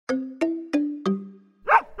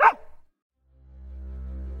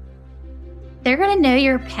they're going to know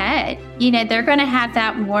your pet. They're going to have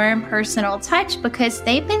that warm personal touch because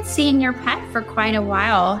they've been seeing your pet for quite a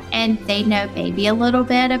while, and they know maybe a little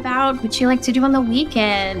bit about what you like to do on the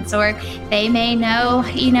weekends, or they may know,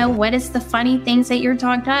 what is the funny things that your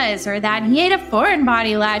dog does, or that he ate a foreign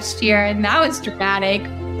body last year and that was dramatic.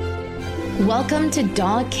 Welcome to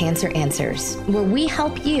Dog Cancer Answers, where we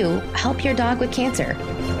help you help your dog with cancer.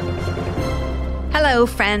 Hello,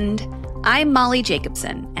 friend. I'm Molly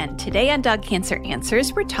Jacobson, and today on Dog Cancer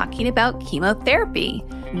Answers, we're talking about chemotherapy.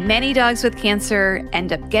 Many dogs with cancer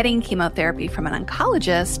end up getting chemotherapy from an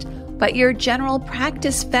oncologist, but your general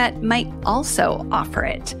practice vet might also offer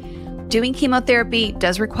it. Doing chemotherapy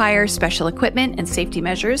does require special equipment and safety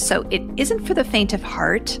measures, so it isn't for the faint of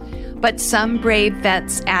heart, but some brave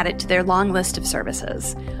vets add it to their long list of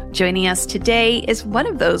services. Joining us today is one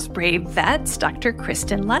of those brave vets, Dr.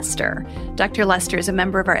 Kristen Lester. Dr. Lester is a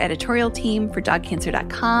member of our editorial team for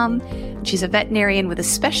dogcancer.com. She's a veterinarian with a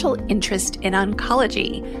special interest in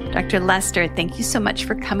oncology. Dr. Lester, thank you so much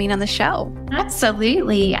for coming on the show.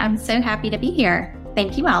 Absolutely. I'm so happy to be here.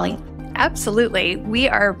 Thank you, Molly. Absolutely. We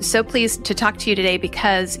are so pleased to talk to you today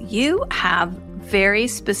because you have very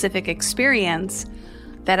specific experience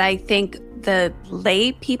that I think the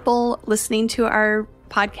lay people listening to our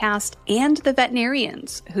podcast and the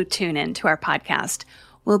veterinarians who tune into our podcast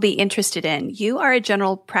will be interested in. You are a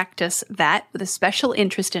general practice vet with a special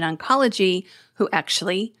interest in oncology who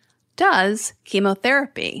actually does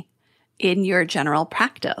chemotherapy in your general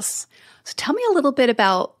practice. So tell me a little bit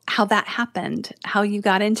about how that happened, how you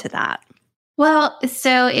got into that. Well,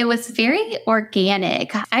 so it was very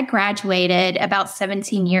organic. I graduated about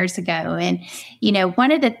 17 years ago. And,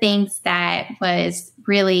 one of the things that was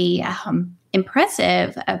really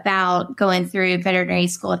impressive about going through veterinary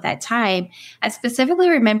school at that time, I specifically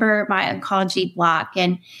remember my oncology block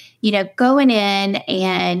and, going in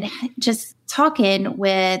and just talking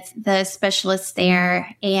with the specialists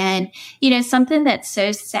there and, something that's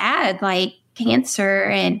so sad like cancer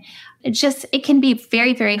and it can be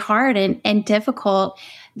very, very hard and difficult.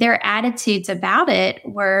 Their attitudes about it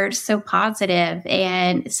were so positive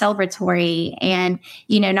and celebratory. And,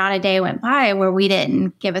 not a day went by where we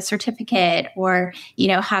didn't give a certificate or,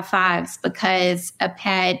 high fives because a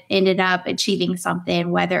pet ended up achieving something,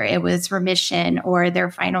 whether it was remission or their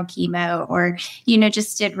final chemo or,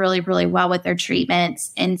 just did really, really well with their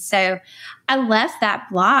treatments. And so I left that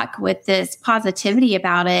block with this positivity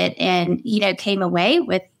about it and, came away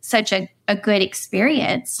with such a good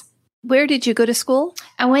experience. Where did you go to school?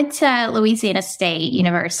 I went to Louisiana State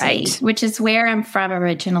University, right, which is where I'm from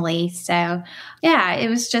originally. So yeah, it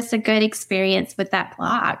was just a good experience with that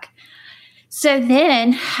block. So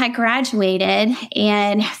then I graduated,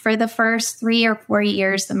 and for the first 3 or 4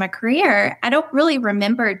 years of my career, I don't really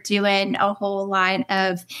remember doing a whole lot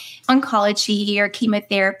of oncology or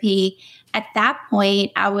chemotherapy. At that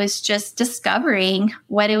point, I was just discovering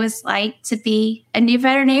what it was like to be a new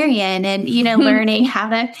veterinarian and, learning how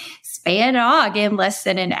to spay a dog in less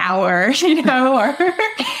than an hour, or,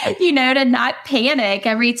 to not panic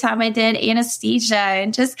every time I did anesthesia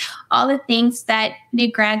and just all the things that new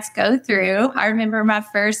grads go through. I remember my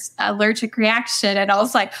first allergic reaction and I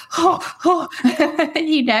was like,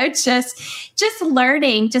 just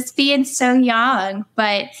learning, just being so young.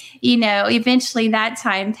 But, eventually that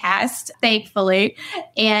time passed, thankfully.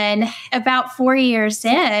 And about 4 years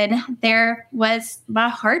in, there was my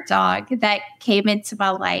heart dog that came into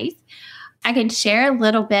my life. I can share a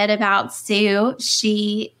little bit about Sue.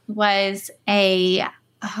 She was I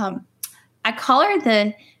call her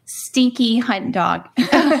the stinky hunt dog.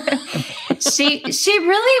 She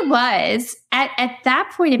really was. At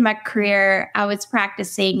that point in my career, I was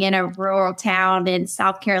practicing in a rural town in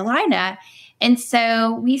South Carolina. And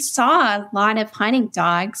so we saw a lot of hunting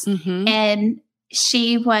dogs, and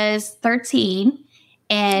she was 13.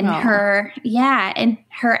 And her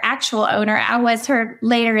actual owner, I was her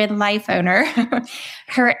later in life owner.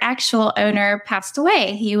 Her actual owner passed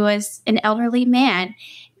away. He was an elderly man.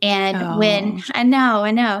 And when I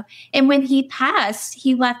know. And when he passed,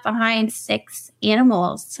 he left behind 6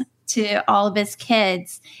 animals to all of his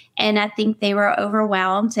kids. And I think they were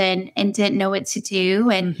overwhelmed and didn't know what to do.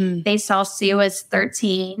 And they saw Sue was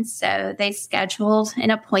 13. So they scheduled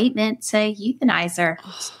an appointment to euthanize her.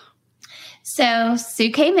 So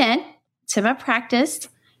Sue came in to my practice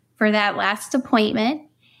for that last appointment.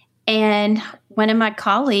 And one of my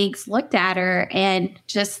colleagues looked at her and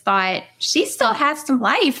just thought, she still has some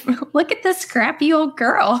life. Look at this scrappy old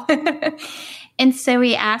girl. And so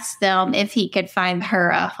he asked them if he could find her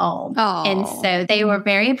a home. And so they were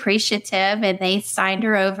very appreciative and they signed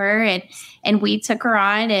her over and we took her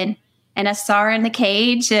on. And and I saw her in the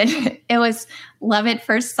cage, and it was love at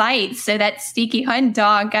first sight. So that sneaky hunt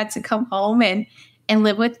dog got to come home and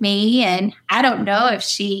live with me. And I don't know if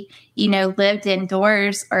she, lived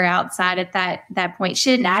indoors or outside at that point. She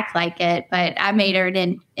didn't act like it, but I made her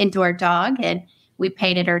an indoor dog, and we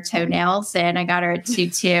painted her toenails, and I got her a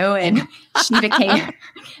tutu, and she became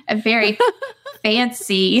a very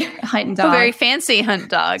fancy hunt dog. A very fancy hunt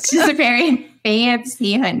dog. She's a very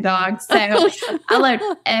fancy hunt dog. So I loved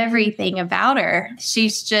everything about her.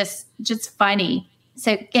 She's just funny.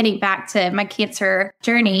 So getting back to my cancer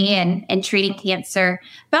journey and treating cancer,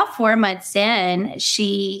 about 4 months in,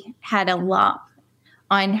 she had a lump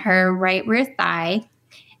on her right rear thigh.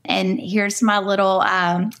 And here's my little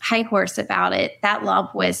high horse about it. That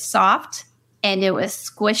lump was soft, and it was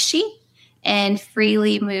squishy and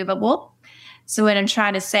freely movable. So what I'm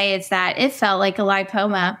trying to say is that it felt like a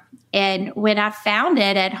lipoma. And when I found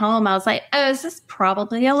it at home, I was like, oh, this is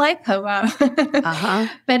probably a lipoma.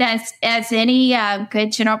 But as any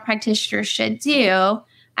good general practitioner should do,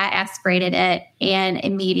 I aspirated it, and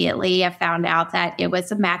immediately I found out that it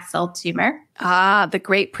was a mast cell tumor. Ah, the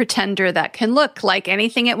great pretender that can look like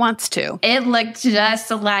anything it wants to. It looked just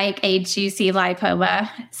like a juicy lipoma.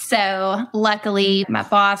 So luckily, my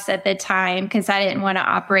boss at the time, because I didn't want to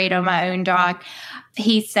operate on my own dog,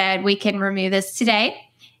 he said, we can remove this today,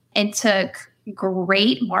 and took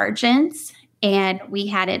great margins. And we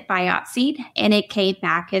had it biopsied, and it came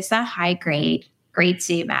back as a high grade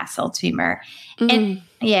 2 mast cell tumor. And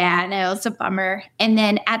yeah, no, it's a bummer. And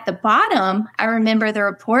then at the bottom, I remember the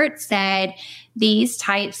report said these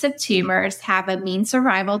types of tumors have a mean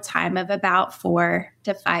survival time of about 4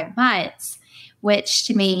 to 5 months, which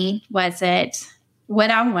to me wasn't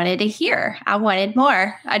what I wanted to hear. I wanted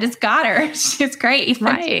more. I just got her. She's great.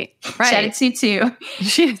 Right. She had a tutu.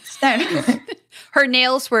 Her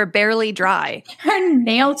nails were barely dry. Her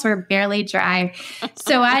nails were barely dry.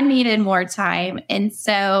 So I needed more time. And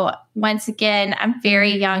so once again, I'm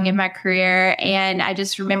very young in my career, and I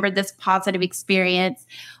just remembered this positive experience.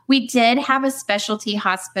 We did have a specialty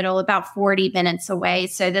hospital about 40 minutes away.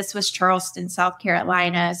 So this was Charleston, South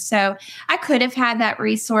Carolina. So I could have had that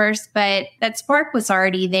resource, but that spark was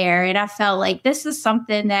already there. And I felt like this is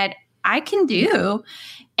something that I can do.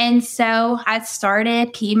 And so I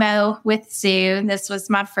started chemo with Sue. This was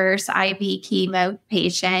my first IV chemo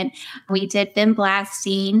patient. We did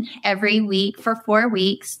vinblastine every week for 4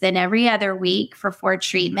 weeks, then every other week for 4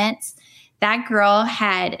 treatments. That girl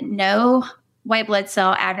had no white blood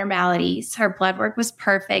cell abnormalities. Her blood work was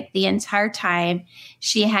perfect the entire time.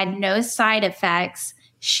 She had no side effects.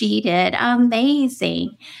 She did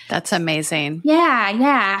amazing. That's amazing.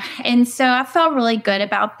 Yeah. And so I felt really good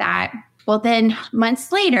about that. Well, then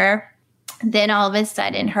months later, then all of a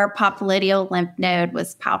sudden her popliteal lymph node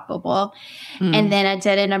was palpable. And then I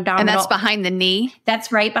did an abdominal. And that's behind the knee?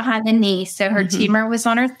 That's right behind the knee. So her tumor was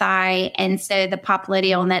on her thigh. And so the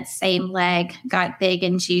popliteal in that same leg got big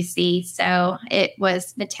and juicy. So it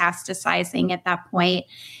was metastasizing at that point.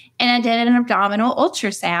 And I did an abdominal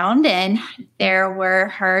ultrasound, and there were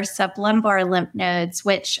her sublumbar lymph nodes,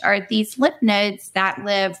 which are these lymph nodes that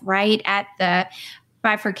live right at the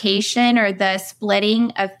bifurcation or the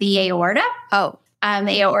splitting of the aorta.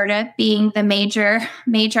 The aorta being the major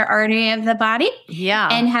artery of the body. Yeah.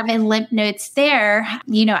 And having lymph nodes there,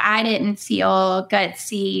 I didn't feel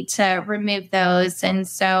gutsy to remove those. And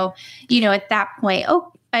so, at that point,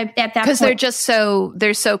 because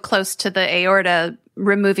they're so close to the aorta,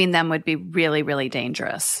 removing them would be really, really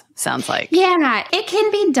dangerous, sounds like. Yeah, it can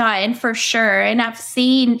be done for sure. And I've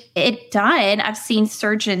seen it done. I've seen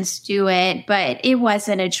surgeons do it, but it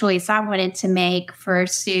wasn't a choice I wanted to make for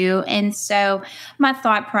Sue. And so my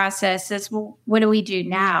thought process is, well, what do we do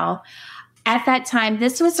now? At that time,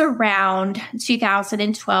 this was around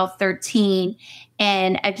 2012, 13.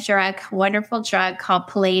 And a wonderful drug called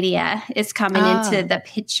Palladia is coming into the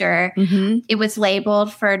picture. It was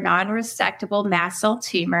labeled for non-resectable mast cell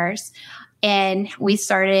tumors. And we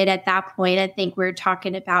started at that point, I think we were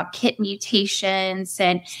talking about KIT mutations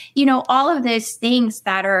and, all of those things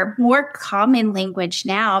that are more common language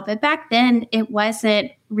now. But back then, it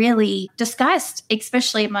wasn't really discussed,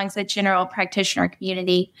 especially amongst the general practitioner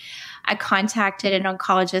community. I contacted an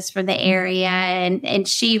oncologist from the area, and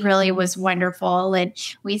she really was wonderful. And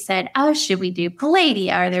we said, oh, should we do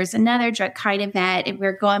Palladia? Or there's another drug kind of that. And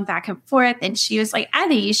we're going back and forth. And she was like, I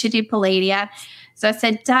think you should do Palladia. So I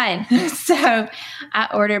said, done. So I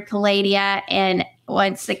ordered Palladia. And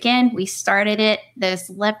once again, we started it. Those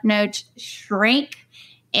lymph nodes shrank,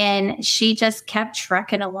 and she just kept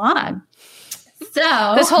trucking along.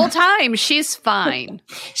 So this whole time, she's fine.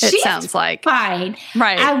 It sounds like. Fine.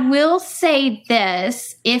 Right. I will say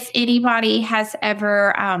this, if anybody has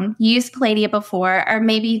ever used Palladia before, or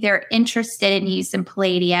maybe they're interested in using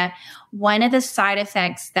Palladia, one of the side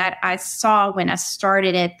effects that I saw when I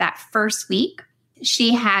started it that first week,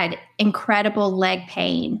 she had incredible leg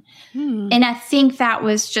pain. And I think that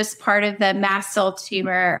was just part of the mast cell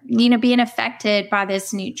tumor, being affected by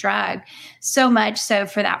this new drug. So much so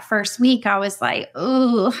for that first week, I was like,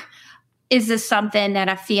 ooh, is this something that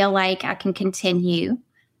I feel like I can continue?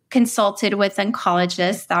 Consulted with an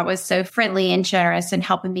oncologist that was so friendly and generous and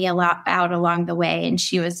helping me out along the way. And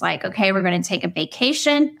she was like, okay, we're going to take a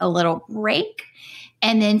vacation, a little break,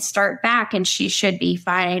 and then start back, and she should be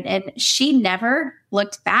fine. And she never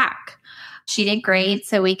looked back. She did great.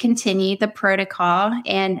 So we continued the protocol,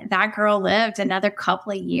 and that girl lived another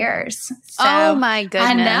couple of years. So, oh my goodness.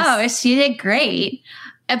 I know. She did great.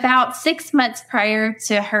 About 6 months prior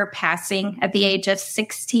to her passing at the age of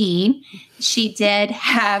 16, she did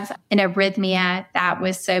have an arrhythmia that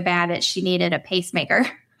was so bad that she needed a pacemaker.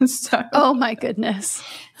 So, oh my goodness.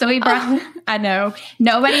 So we brought, I know,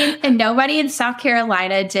 nobody in South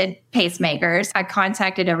Carolina did pacemakers. I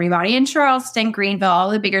contacted everybody in Charleston, Greenville, all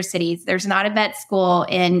the bigger cities. There's not a vet school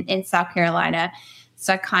in South Carolina.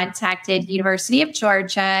 So I contacted University of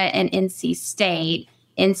Georgia and NC State.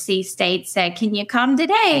 NC State said, can you come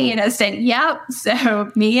today? And I said, yep.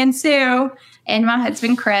 So me and Sue and my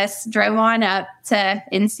husband, Chris, drove on up to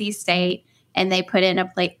NC State. And they put in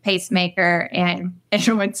a pacemaker, and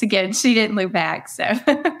once again, she didn't look back. So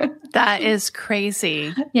that is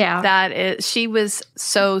crazy. Yeah. She was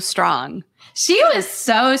so strong. She was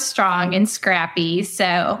so strong and scrappy.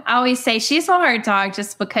 So I always say she's a hard dog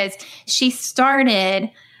just because she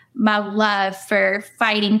started my love for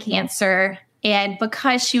fighting cancer. And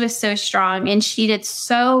because she was so strong and she did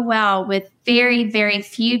so well with very, very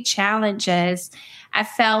few challenges, I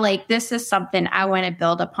felt like this is something I want to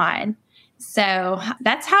build upon. So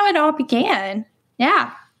that's how it all began.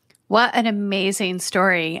 Yeah. What an amazing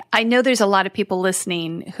story. I know there's a lot of people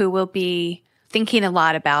listening who will be thinking a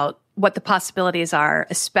lot about what the possibilities are,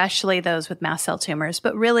 especially those with mast cell tumors,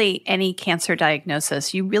 but really any cancer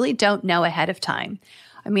diagnosis, you really don't know ahead of time.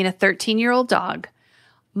 I mean, a 13-year-old dog,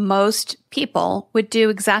 most people would do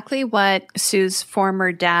exactly what Sue's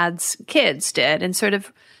former dad's kids did and sort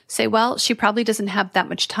of say, well, she probably doesn't have that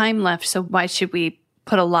much time left, so why should we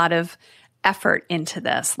put a lot of effort into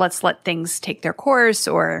this? Let's let things take their course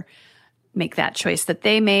or make that choice that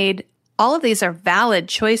they made. All of these are valid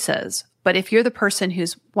choices. But if you're the person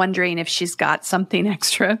who's wondering if she's got something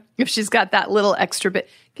extra, if she's got that little extra bit,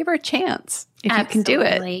 give her a chance if you can do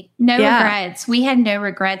it. No regrets. We had no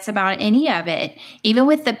regrets about any of it. Even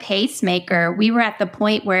with the pacemaker, we were at the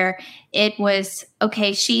point where it was,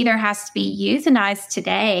 okay, she either has to be euthanized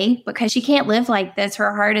today because she can't live like this.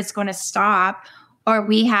 Her heart is going to stop, or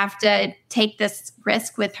we have to take this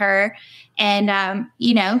risk with her. And,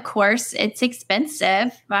 of course, it's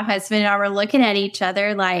expensive. My husband and I were looking at each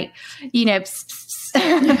other like, right.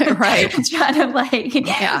 Trying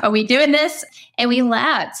to are we doing this? And we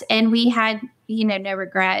left, and we had, no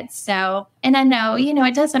regrets. So, and I know,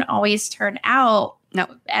 it doesn't always turn out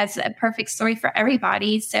as a perfect story for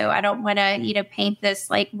everybody. So I don't want to, paint this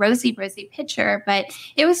like rosy picture, but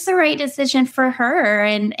it was the right decision for her.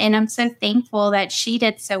 And I'm so thankful that she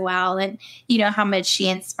did so well, and how much she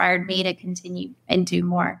inspired me to continue and do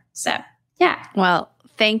more. So, yeah. Well,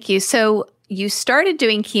 thank you. So you started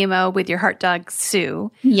doing chemo with your heart dog, Sue.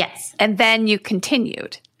 Yes. And then you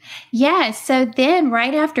continued. Yeah. So then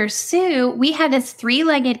right after Sue, we had this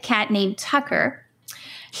 3-legged cat named Tucker.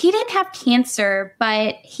 He didn't have cancer,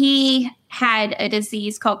 but he had a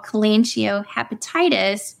disease called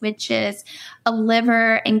cholangiohepatitis, which is a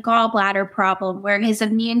liver and gallbladder problem where his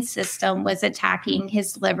immune system was attacking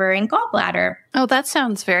his liver and gallbladder. Oh, that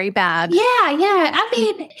sounds very bad. Yeah. I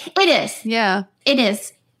mean, it is. Yeah. It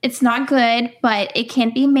is. It's not good, but it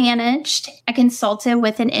can be managed. I consulted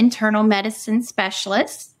with an internal medicine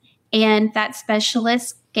specialist, and that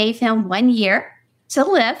specialist gave him 1 year to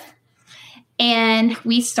live. And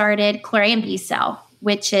we started chlorambucil,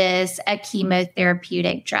 which is a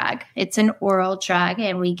chemotherapeutic drug. It's an oral drug,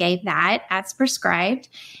 and we gave that as prescribed.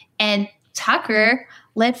 And Tucker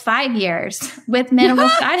lived 5 years with minimal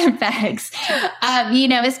side effects.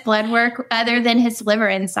 His blood work, other than his liver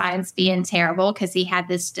enzymes being terrible because he had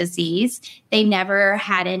this disease, they never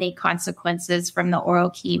had any consequences from the oral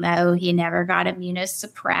chemo. He never got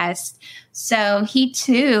immunosuppressed. So he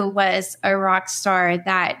too was a rock star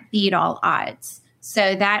that beat all odds.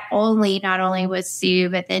 So that not only was Sue,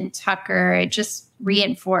 but then Tucker, it just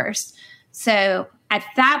reinforced. So at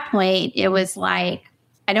that point, it was like,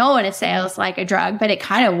 I don't want to say it was like a drug, but it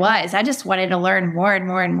kind of was. I just wanted to learn more and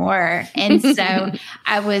more and more. And so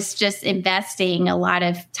I was just investing a lot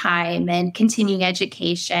of time and continuing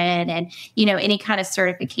education and, any kind of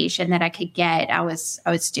certification that I could get. I was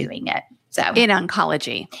doing it. So in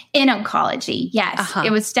oncology. Yes. Uh-huh.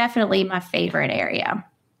 It was definitely my favorite area.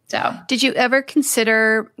 So, did you ever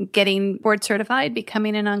consider getting board certified,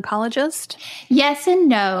 becoming an oncologist? Yes and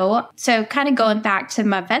no. So kind of going back to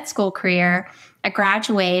my vet school career, I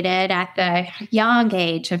graduated at the young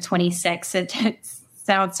age of 26. It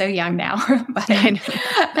sounds so young now. But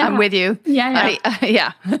I'm with you. Yeah.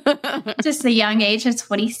 Yeah. Just the young age of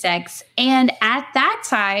 26. And at that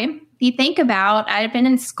time, if you think about, I had been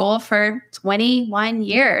in school for 21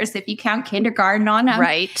 years, if you count kindergarten on them.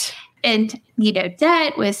 Right. And,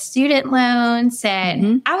 debt with student loans.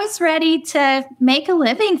 And I was ready to make a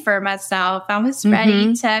living for myself. I was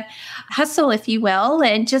ready to hustle, if you will,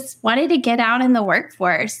 and just wanted to get out in the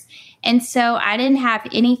workforce. And so I didn't have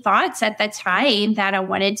any thoughts at the time that I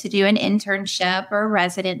wanted to do an internship or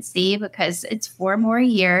residency because it's 4 more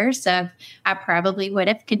years of I probably would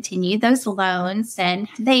have continued those loans. And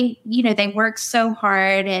they work so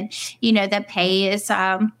hard and, the pay is,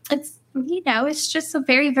 it's just a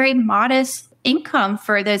very, very modest income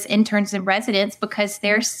for those interns and residents because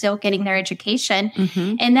they're still getting their education.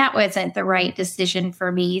 And that wasn't the right decision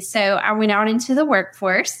for me. So I went out into the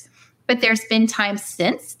workforce. But there's been times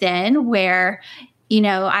since then where,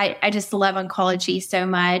 I just love oncology so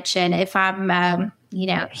much. And if I'm,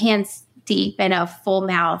 hands deep in a full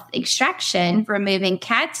mouth extraction, removing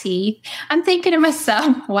cat teeth, I'm thinking to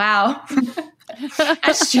myself, wow,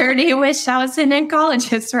 I sure do wish I was an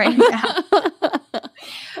oncologist right now.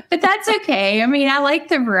 But that's okay. I mean, I like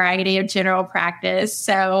the variety of general practice.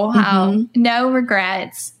 So no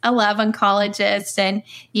regrets. I love oncologists and,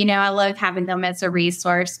 I love having them as a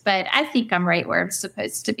resource. But I think I'm right where I'm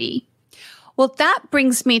supposed to be. Well, that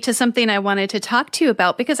brings me to something I wanted to talk to you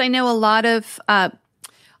about because I know a lot of,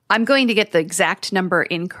 I'm going to get the exact number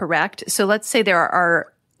incorrect. So let's say there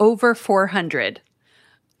are over 400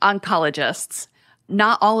 oncologists.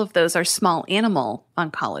 Not all of those are small animal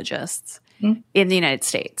oncologists in the United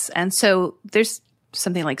States. And so there's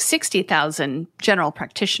something like 60,000 general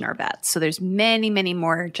practitioner vets. So there's many, many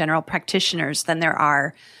more general practitioners than there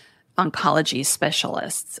are oncology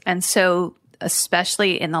specialists. And so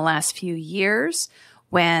especially in the last few years,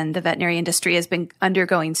 when the veterinary industry has been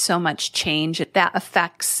undergoing so much change, that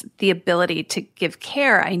affects the ability to give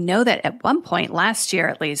care. I know that at one point last year,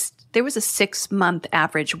 at least, there was a 6-month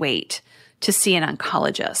average wait to see an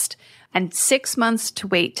oncologist. And 6 months to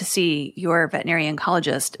wait to see your veterinary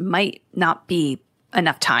oncologist might not be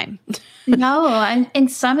enough time. No,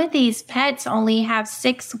 and some of these pets only have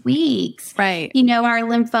 6 weeks. Right. Our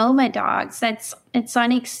lymphoma dogs, it's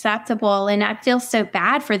unacceptable. And I feel so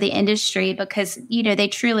bad for the industry because, they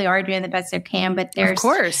truly are doing the best they can. But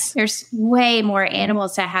there's way more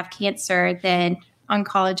animals that have cancer than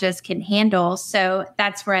oncologists can handle. So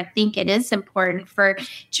that's where I think it is important for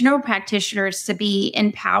general practitioners to be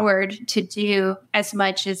empowered to do as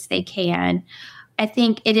much as they can. I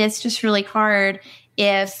think it is just really hard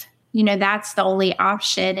if, that's the only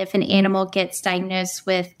option. If an animal gets diagnosed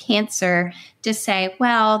with cancer, to say,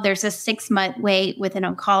 well, there's a 6-month wait with an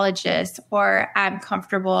oncologist, or I'm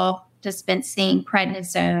comfortable dispensing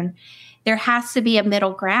prednisone. There has to be a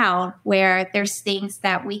middle ground where there's things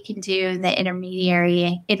that we can do in the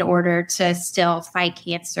intermediary in order to still fight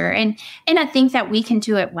cancer. And I think that we can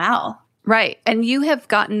do it well. Right. And you have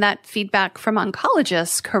gotten that feedback from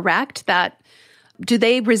oncologists, correct? Do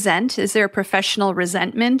they resent? Is there a professional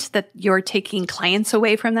resentment that you're taking clients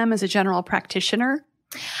away from them as a general practitioner?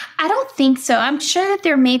 I don't think so. I'm sure that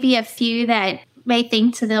there may be a few that may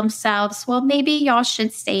think to themselves, well, maybe y'all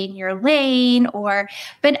should stay in your lane,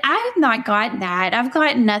 but I've not gotten that. I've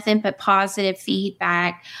gotten nothing but positive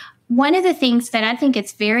feedback. One of the things that I think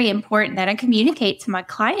it's very important that I communicate to my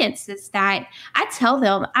clients is that I tell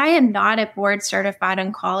them I am not a board certified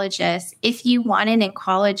oncologist. If you want an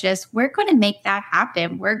oncologist, we're going to make that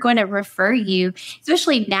happen. We're going to refer you,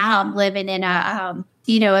 especially now I'm living in a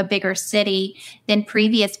bigger city than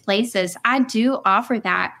previous places. I do offer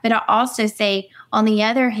that. But I also say, on the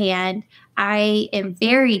other hand, I am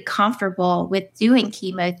very comfortable with doing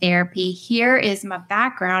chemotherapy. Here is my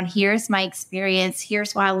background. Here's my experience.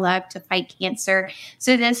 Here's why I love to fight cancer.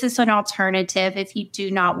 So this is an alternative if you do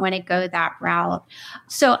not want to go that route.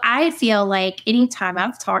 So I feel like anytime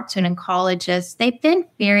I've talked to an oncologist, they've been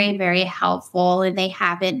very, very helpful, and they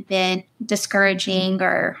haven't been discouraging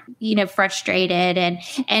or, frustrated.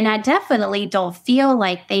 And I definitely don't feel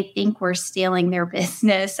like they think we're stealing their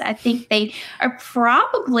business. I think they are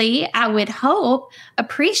probably, I would hope,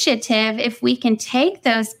 appreciative if we can take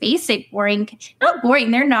those basic not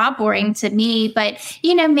boring, they're not boring to me, but,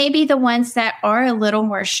 maybe the ones that are a little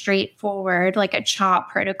more straightforward, like a CHOP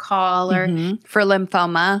protocol or for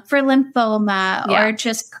lymphoma, or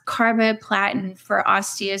just carboplatin for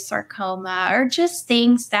osteosarcoma, or just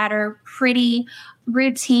things that are pretty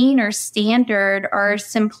routine or standard or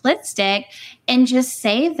simplistic, and just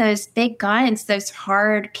save those big guns, those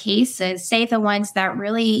hard cases, save the ones that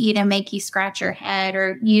really, make you scratch your head,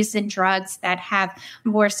 or using drugs that have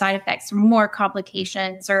more side effects, more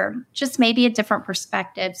complications, or just maybe a different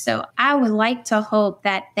perspective. So I would like to hope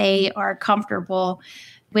that they are comfortable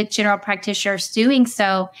with general practitioners doing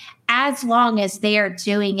so, as long as they are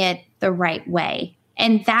doing it the right way.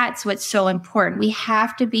 And that's what's so important. We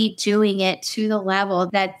have to be doing it to the level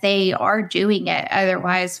that they are doing it.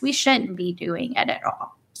 Otherwise, we shouldn't be doing it at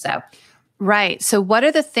all. Right. So what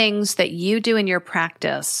are the things that you do in your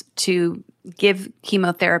practice to give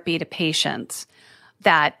chemotherapy to patients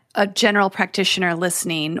that a general practitioner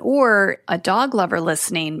listening or a dog lover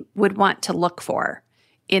listening would want to look for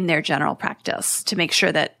in their general practice to make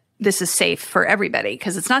sure that this is safe for everybody?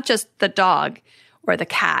 Because it's not just the dog or the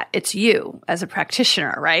cat, it's you as a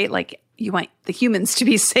practitioner, right? Like, you want the humans to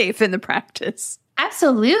be safe in the practice.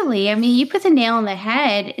 Absolutely. I mean, you put the nail on the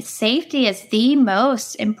head. Safety is the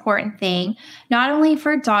most important thing, not only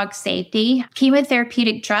for dog safety.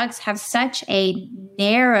 Chemotherapeutic drugs have such a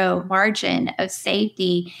narrow margin of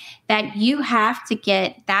safety that you have to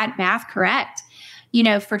get that math correct.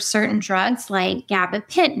 For certain drugs like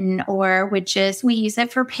gabapentin, we use it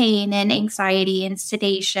for pain and anxiety and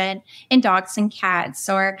sedation in dogs and cats,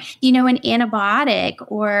 or, an antibiotic,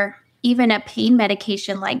 or even a pain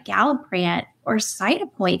medication like Galliprant or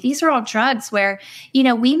Cytopoint. These are all drugs where,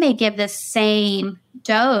 we may give the same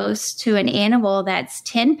dose to an animal that's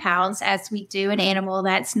 10 pounds as we do an animal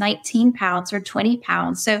that's 19 pounds or 20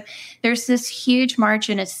 pounds. So there's this huge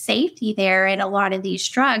margin of safety there in a lot of these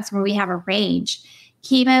drugs where we have a range.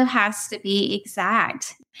 Chemo has to be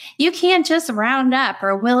exact. You can't just round up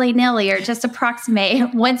or willy-nilly or just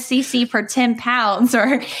approximate 1 cc per 10 pounds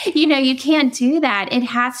or, you can't do that. It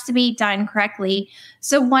has to be done correctly.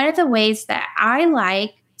 So one of the ways that I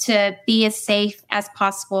like to be as safe as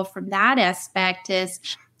possible from that aspect is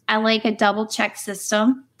I like a double check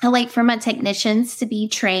system. I like for my technicians to be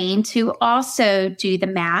trained to also do the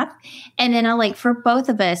math. And then I like for both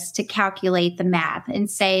of us to calculate the math and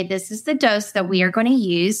say, this is the dose that we are going to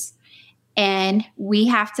use, and we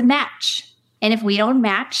have to match. And if we don't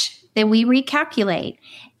match, then we recalculate.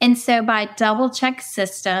 And so by double check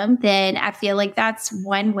system, then I feel like that's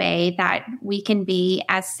one way that we can be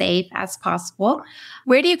as safe as possible.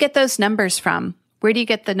 Where do you get those numbers from? Where do you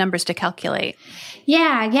get the numbers to calculate?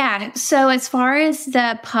 Yeah. So as far as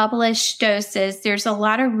the published doses, there's a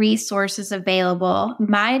lot of resources available.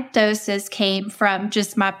 My doses came from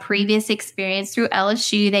just my previous experience through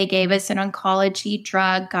LSU. They gave us an oncology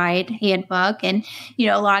drug guide handbook, and,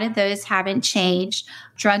 a lot of those haven't changed.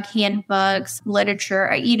 Drug handbooks,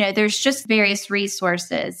 literature, there's just various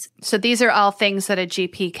resources. So these are all things that a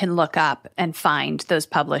GP can look up and find those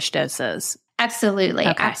published doses. Absolutely.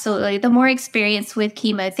 Okay. Absolutely. The more experience with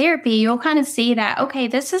chemotherapy, you'll kind of see that, okay,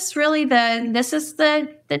 this is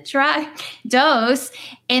the drug dose,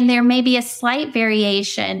 and there may be a slight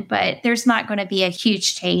variation, but there's not going to be a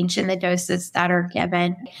huge change in the doses that are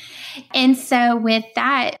given. And so with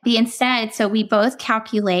that being said, so we both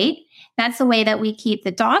calculate. That's the way that we keep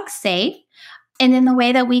the dogs safe. And then the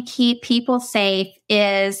way that we keep people safe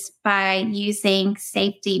is by using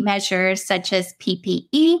safety measures such as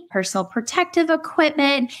PPE, personal protective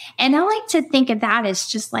equipment. And I like to think of that as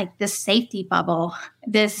just like this safety bubble,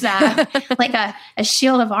 this like a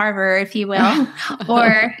shield of armor, if you will,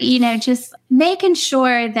 or, just making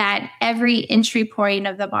sure that every entry point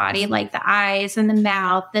of the body, like the eyes and the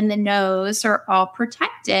mouth and the nose, are all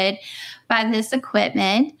protected by this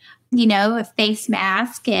equipment. A face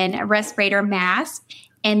mask and a respirator mask,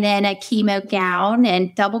 and then a chemo gown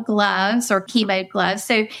and double gloves or chemo gloves.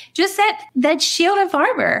 So just that shield of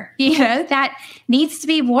armor, that needs to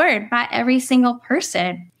be worn by every single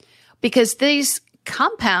person. Because these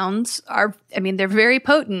compounds they're very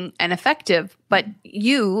potent and effective, but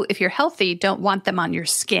you, if you're healthy, don't want them on your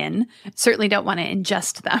skin. Certainly don't want to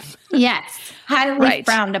ingest them. Yes. Highly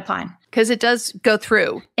frowned upon. Because it does go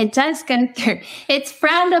through. It does go through. It's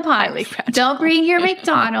frowned upon. Don't bring your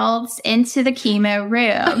McDonald's into the chemo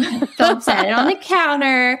room. Don't set it on the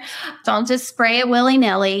counter. Don't just spray it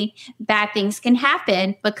willy-nilly. Bad things can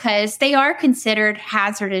happen because they are considered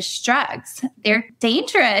hazardous drugs. They're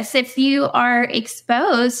dangerous if you are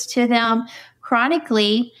exposed to them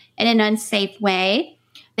chronically in an unsafe way.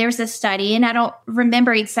 There's a study, and I don't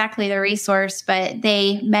remember exactly the resource, but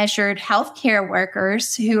they measured healthcare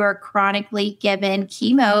workers who are chronically given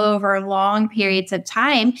chemo over long periods of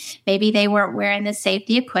time. Maybe they weren't wearing the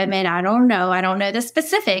safety equipment. I don't know. I don't know the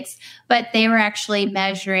specifics, but they were actually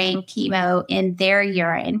measuring chemo in their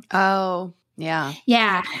urine. Oh, yeah.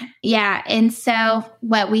 Yeah. And so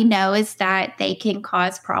what we know is that they can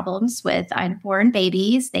cause problems with unborn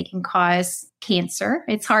babies. They can cause cancer.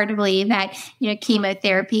 It's hard to believe that,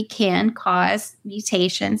 chemotherapy can cause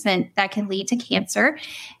mutations and that can lead to cancer.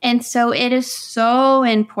 And so it is so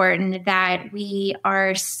important that we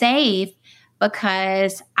are safe,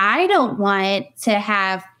 because I don't want to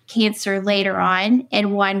have cancer later on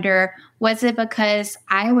and wonder, was it because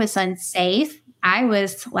I was unsafe? I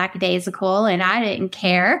was lackadaisical and I didn't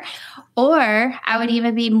care. Or I would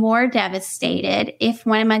even be more devastated if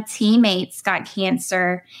one of my teammates got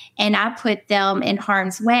cancer and I put them in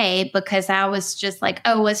harm's way because I was just like,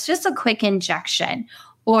 oh, it's just a quick injection,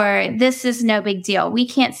 or this is no big deal. We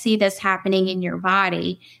can't see this happening in your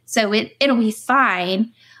body, so it'll be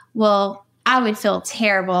fine. Well, I would feel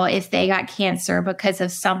terrible if they got cancer because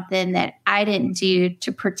of something that I didn't do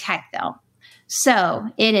to protect them. So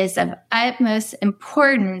it is of utmost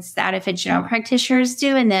importance that if a general practitioner is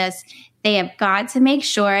doing this, they have got to make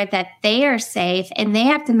sure that they are safe, and they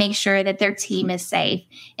have to make sure that their team is safe.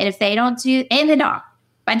 And if they don't do, and the doc,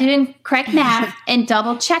 by doing correct math and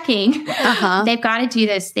double checking, they've got to do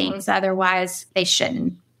those things. Otherwise, they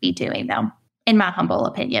shouldn't be doing them, in my humble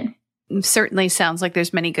opinion. Certainly sounds like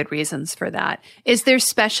there's many good reasons for that. Is there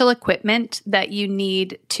special equipment that you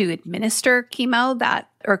need to administer chemo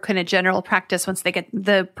or can a general practice, once they get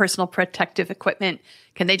the personal protective equipment,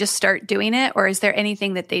 can they just start doing it? Or is there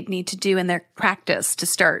anything that they'd need to do in their practice to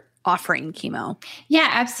start offering chemo? Yeah,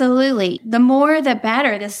 absolutely. The more, the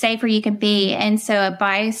better, the safer you can be. And so a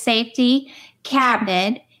biosafety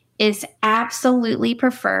cabinet is absolutely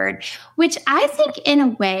preferred, which I think in a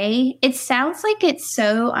way, it sounds like it's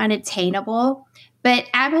so unattainable. But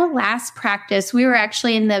at my last practice, we were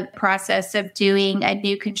actually in the process of doing a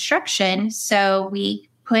new construction. So we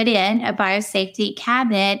put in a biosafety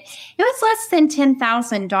cabinet. It was less than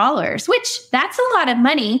 $10,000, which that's a lot of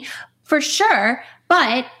money for sure.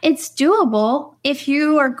 But it's doable if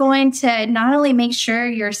you are going to not only make sure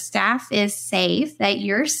your staff is safe, that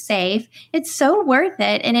you're safe. It's so worth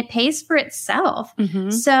it, and it pays for itself.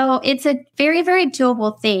 Mm-hmm. So it's a very, very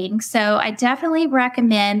doable thing. So I definitely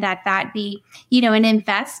recommend that be, an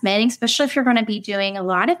investment, especially if you're going to be doing a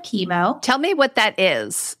lot of chemo. Tell me what that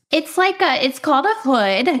is. It's it's called a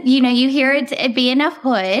hood. You hear it being a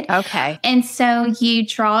hood. Okay. And so you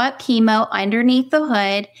draw up chemo underneath the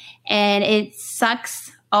hood, and it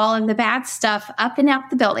sucks all of the bad stuff up and out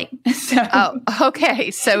the building.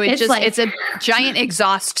 Okay. So it's a giant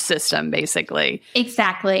exhaust system, basically.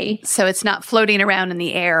 Exactly. So it's not floating around in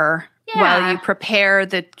the air while you prepare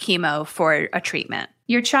the chemo for a treatment.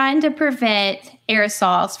 You're trying to prevent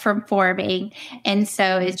aerosols from forming. And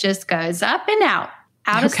so it just goes up and out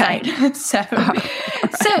of sight.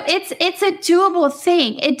 So it's a doable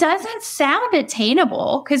thing. It doesn't sound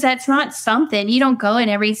attainable because that's not something you don't go in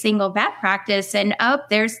every single vet practice and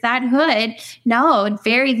there's that hood. No,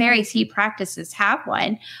 very, very few practices have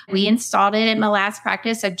one. We installed it in my last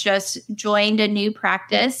practice. I've just joined a new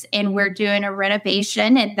practice and we're doing a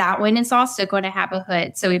renovation, and that one is also going to have a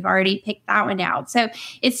hood. So we've already picked that one out. So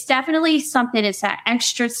it's definitely something, it's that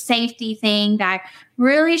extra safety thing that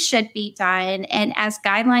really should be done. And as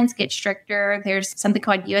guidelines get stricter, there's something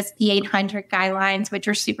called USP 800 guidelines, which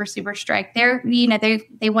are super, super strict.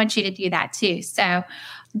 They want you to do that too. So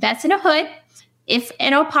that's in a hood, if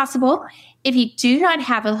at all possible. If you do not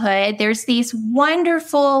have a hood, there's these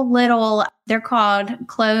wonderful little, they're called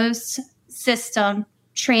closed system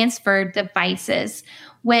transfer devices,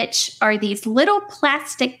 which are these little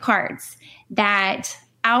plastic parts that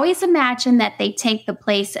I always imagine that they take the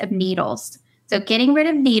place of needles. So getting rid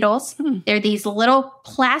of needles, they're these little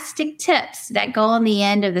plastic tips that go on the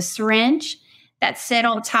end of the syringe that sit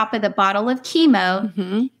on top of the bottle of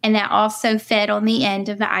chemo, and that also fit on the end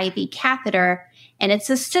of the IV catheter. And it's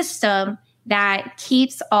a system that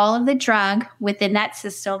keeps all of the drug within that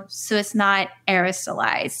system so it's not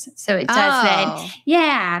aerosolized. So it doesn't.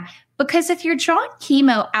 Yeah. Because if you're drawing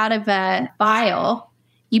chemo out of a vial,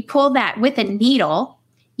 you pull that with a needle,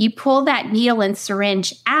 you pull that needle and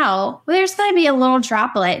syringe out, well, there's going to be a little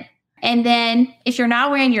droplet. And then if you're not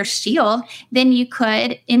wearing your shield, then you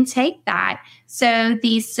could intake that. So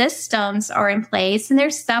these systems are in place, and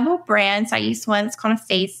there's several brands. I use one that's called a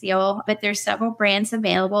Face Seal, but there's several brands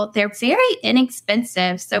available. They're very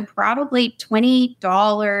inexpensive. So probably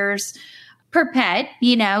 $20 per pet,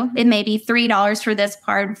 it may be $3 for this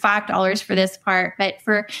part and $5 for this part. But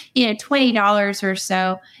for, $20 or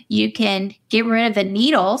so, you can get rid of the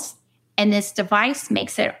needles. And this device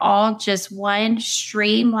makes it all just one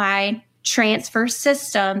streamlined transfer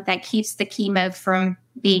system that keeps the chemo from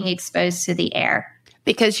being exposed to the air.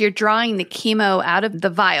 Because you're drawing the chemo out of the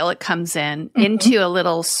vial it comes in into a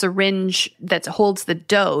little syringe that holds the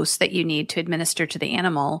dose that you need to administer to the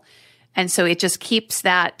animal. And so it just keeps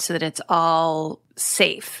that so that it's all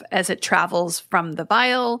safe as it travels from the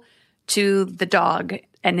vial to the dog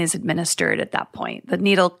and is administered at that point. The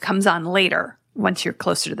needle comes on later once you're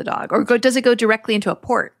closer to the dog. Or does it go directly into a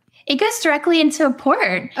port? It goes directly into a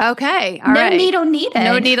port. Okay. All right. No needle needed.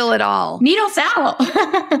 No needle at all. Needles out.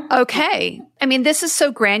 Okay. I mean, this is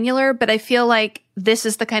so granular, but I feel like this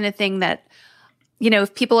is the kind of thing that,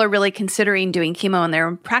 if people are really considering doing chemo in their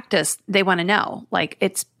own practice, they want to know, like,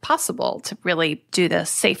 it's possible to really do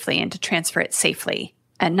this safely and to transfer it safely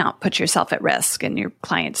and not put yourself at risk and your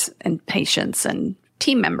clients and patients and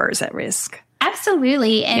team members at risk.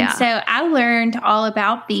 Absolutely. And so I learned all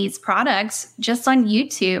about these products just on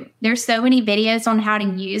YouTube. There's so many videos on how to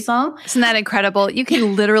use them. Isn't that incredible? You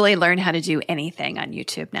can literally learn how to do anything on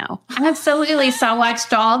YouTube now. Absolutely. So I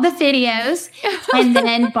watched all the videos and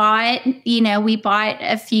then we bought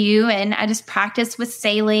a few, and I just practiced with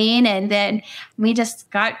saline, and then we just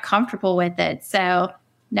got comfortable with it. So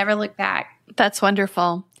never looked back. That's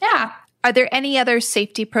wonderful. Yeah. Are there any other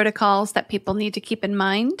safety protocols that people need to keep in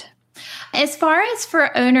mind? As far as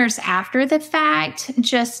for owners after the fact,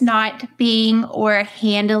 just not being or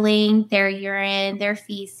handling their urine, their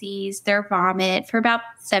feces, their vomit for about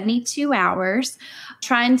 72 hours,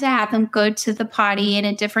 trying to have them go to the potty in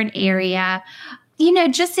a different area,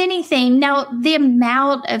 just anything. Now, the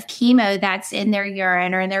amount of chemo that's in their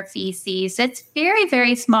urine or in their feces, it's very,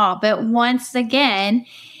 very small. But once again,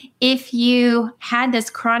 if you had this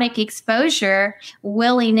chronic exposure,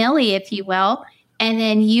 willy-nilly, if you will, and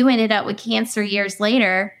then you ended up with cancer years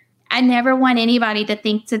later, I never want anybody to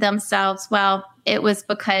think to themselves, well, it was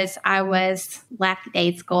because I was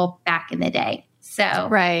lackadaisical back in the day. So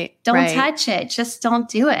don't touch it. Just don't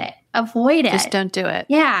do it. Avoid it. Just don't do it.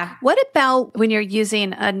 Yeah. What about when you're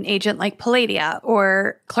using an agent like Palladia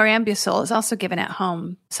or chlorambucil is also given at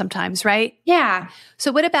home sometimes, right? Yeah.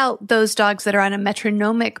 So what about those dogs that are on a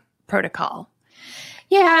metronomic protocol?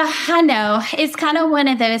 Yeah, I know. It's kind of one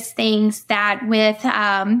of those things that with,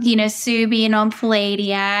 Sue being on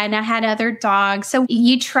Palladia, and I had other dogs. So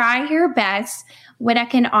you try your best. What I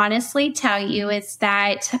can honestly tell you is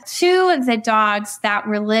that 2 of the dogs that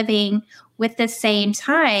were living with the same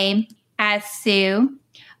time as Sue,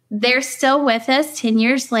 they're still with us 10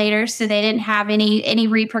 years later, so they didn't have any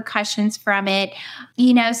repercussions from it.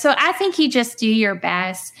 So I think you just do your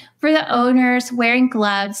best. For the owners, wearing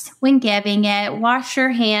gloves when giving it, wash your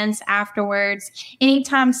hands afterwards.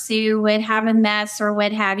 Anytime Sue would have a mess or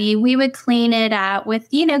what have you, we would clean it up with,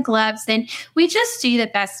 gloves, and we just do the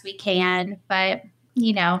best we can. But,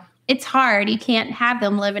 it's hard. You can't have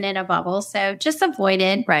them living in a bubble. So just avoid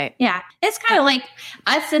it. Right. Yeah. It's kind of like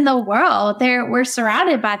us in the world. We're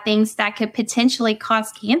surrounded by things that could potentially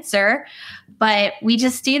cause cancer, but we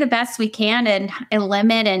just do the best we can and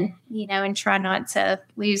limit and try not to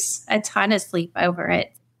lose a ton of sleep over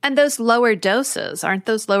it. And those lower doses, aren't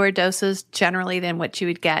those lower doses generally than what you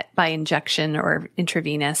would get by injection or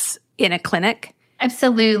intravenous in a clinic?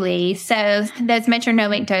 Absolutely. So those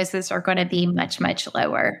metronomic doses are going to be much, much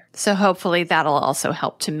lower. So hopefully that'll also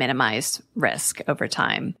help to minimize risk over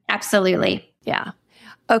time. Absolutely. Yeah.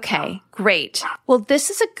 Okay, great. Well,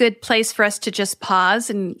 this is a good place for us to just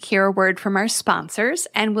pause and hear a word from our sponsors.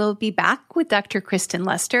 And we'll be back with Dr. Kristen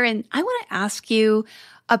Lester. And I want to ask you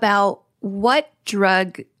about what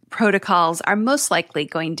drug protocols are most likely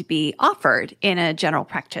going to be offered in a general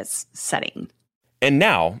practice setting. And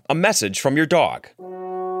now, a message from your dog.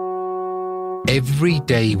 Every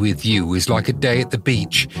day with you is like a day at the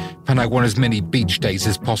beach, and I want as many beach days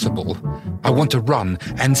as possible. I want to run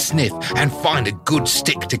and sniff and find a good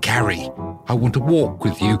stick to carry. I want to walk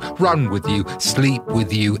with you, run with you, sleep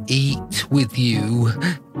with you, eat with you.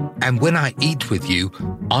 And when I eat with you,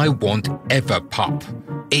 I want Everpup.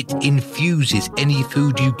 It infuses any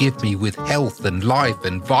food you give me with health and life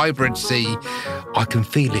and vibrancy. I can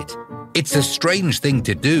feel it It's a strange thing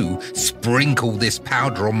to do, sprinkle this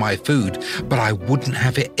powder on my food, but I wouldn't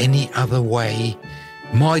have it any other way.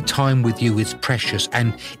 My time with you is precious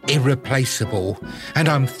and irreplaceable, and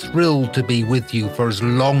I'm thrilled to be with you for as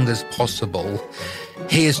long as possible.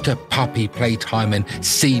 Here's to puppy playtime and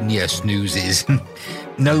senior snoozes.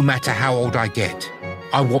 No matter how old I get,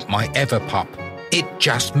 I want my Everpup. It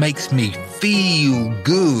just makes me feel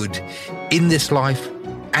good. In this life,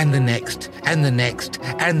 and the next, and the next,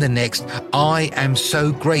 and the next, I am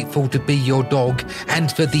so grateful to be your dog and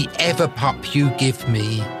for the Everpup you give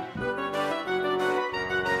me.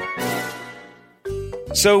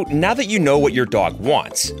 So now that you know what your dog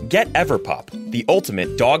wants, get Everpup, the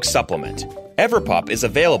ultimate dog supplement. Everpup is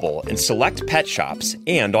available in select pet shops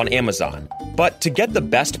and on Amazon. But to get the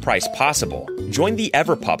best price possible, join the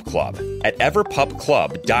Everpup Club at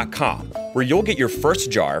everpupclub.com, where you'll get your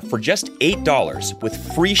first jar for just $8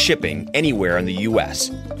 with free shipping anywhere in the U.S.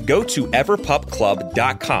 Go to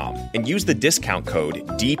everpupclub.com and use the discount code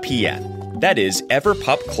DPN. That is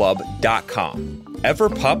everpupclub.com.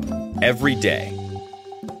 Everpup every day.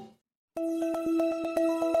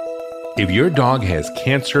 If your dog has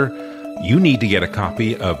cancer, you need to get a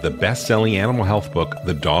copy of the best-selling animal health book,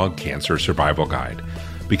 The Dog Cancer Survival Guide.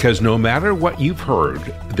 Because no matter what you've heard,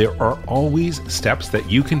 there are always steps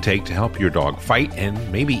that you can take to help your dog fight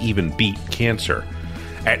and maybe even beat cancer.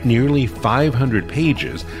 At nearly 500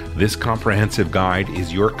 pages, this comprehensive guide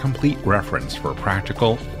is your complete reference for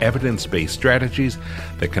practical, evidence-based strategies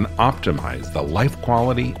that can optimize the life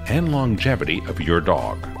quality and longevity of your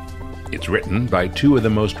dog. It's written by two of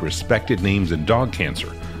the most respected names in dog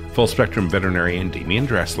cancer, full-spectrum veterinarian Damian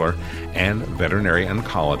Dressler and veterinary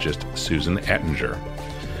oncologist Susan Ettinger.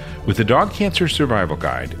 With the Dog Cancer Survival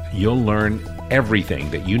Guide, you'll learn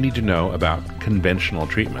everything that you need to know about conventional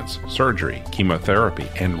treatments, surgery, chemotherapy,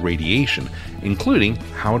 and radiation, including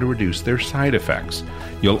how to reduce their side effects.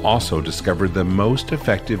 You'll also discover the most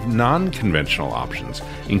effective non-conventional options,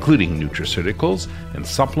 including nutraceuticals and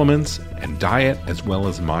supplements and diet, as well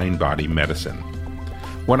as mind-body medicine.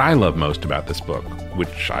 What I love most about this book,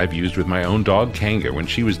 which I've used with my own dog Kanga when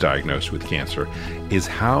she was diagnosed with cancer, is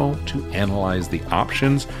how to analyze the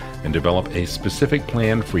options and develop a specific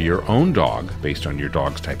plan for your own dog based on your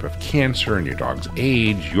dog's type of cancer and your dog's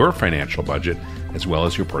age, your financial budget, as well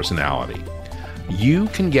as your personality. You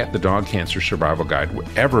can get the Dog Cancer Survival Guide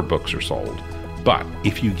wherever books are sold, but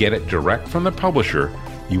if you get it direct from the publisher,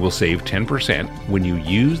 you will save 10% when you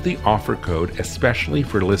use the offer code especially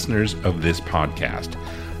for listeners of this podcast.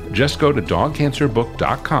 Just go to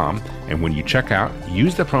dogcancerbook.com, and when you check out,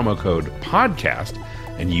 use the promo code PODCAST,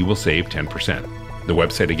 and you will save 10%. The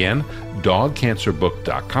website again,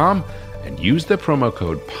 dogcancerbook.com, and use the promo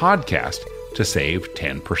code PODCAST to save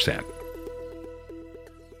 10%.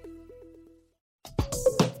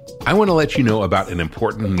 I want to let you know about an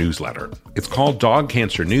important newsletter. It's called Dog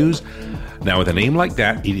Cancer News. Now, with a name like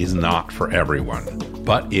that, it is not for everyone.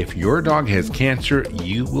 But if your dog has cancer,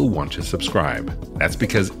 you will want to subscribe. That's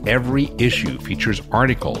because every issue features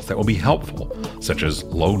articles that will be helpful, such as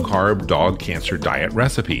low-carb dog cancer diet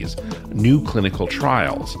recipes, new clinical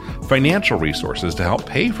trials, financial resources to help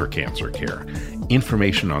pay for cancer care,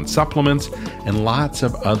 information on supplements, and lots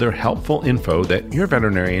of other helpful info that your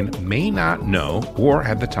veterinarian may not know or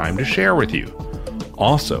have the time to share with you.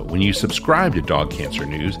 Also, when you subscribe to Dog Cancer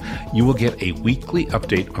News, you will get a weekly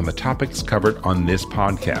update on the topics covered on this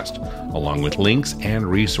podcast, along with links and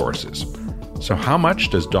resources. So how much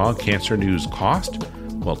does Dog Cancer News cost?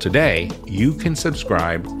 Well, today, you can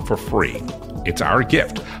subscribe for free. It's our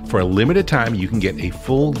gift. For a limited time, you can get a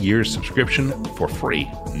full year's subscription for free,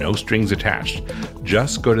 no strings attached.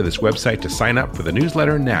 Just go to this website to sign up for the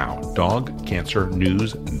newsletter now,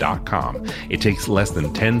 dogcancernews.com. It takes less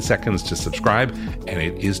than 10 seconds to subscribe, and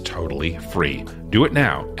it is totally free. Do it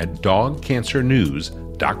now at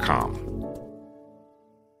dogcancernews.com.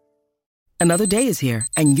 Another day is here,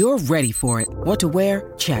 and you're ready for it. What to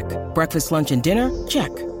wear? Check. Breakfast, lunch, and dinner?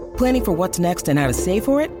 Check. Planning for what's next and how to save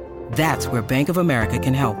for it? That's where Bank of America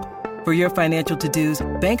can help. For your financial to-dos,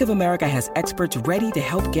 Bank of America has experts ready to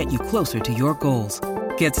help get you closer to your goals.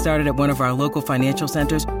 Get started at one of our local financial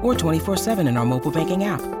centers or 24/7 in our mobile banking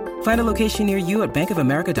app. Find a location near you at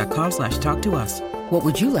bankofamerica.com/talktous. What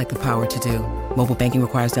would you like the power to do? Mobile banking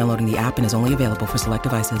requires downloading the app and is only available for select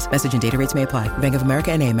devices. Message and data rates may apply. Bank of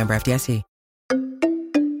America NA, member FDIC.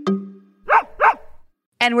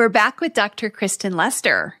 And we're back with Dr. Kristen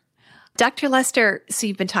Lester. Dr. Lester, so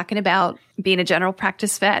you've been talking about being a general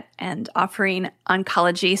practice vet and offering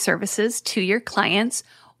oncology services to your clients.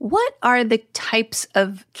 What are the types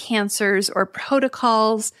of cancers or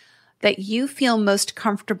protocols that you feel most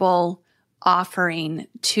comfortable offering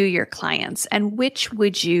to your clients, and which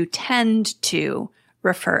would you tend to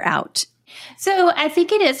refer out? So I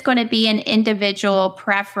think it is going to be an individual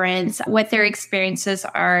preference, what their experiences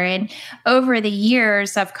are. And over the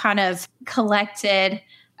years, I've kind of collected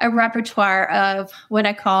a repertoire of what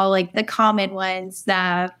I call like the common ones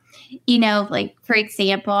that, like, for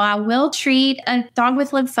example, I will treat a dog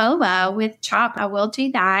with lymphoma with CHOP. I will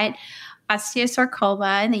do that.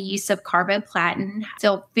 Osteosarcoma and the use of carboplatin.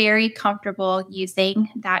 Feel very comfortable using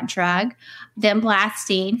that drug. Then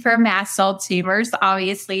blasting for mast cell tumors.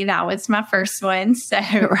 Then that was my first one. So,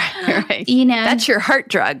 right. That's your heart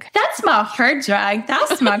drug. That's my heart drug.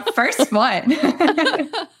 That's my first one.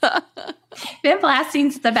 Then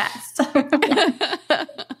blasting's the best.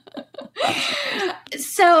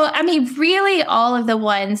 So, really all of the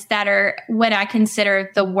ones that are what I consider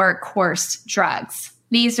the workhorse drugs.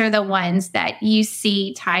 These are the ones that you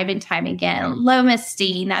see time and time again.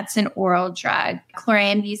 Lomustine, that's an oral drug.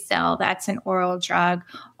 Chlorambucil, that's an oral drug.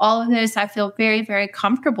 All of those I feel very, very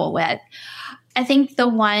comfortable with. I think the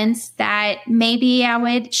ones that maybe I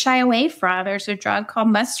would shy away from, there's a drug called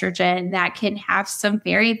Mustargen that can have some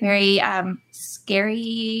very, very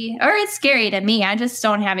scary, or it's scary to me. I just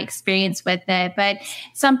don't have experience with it, but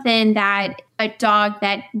something that a dog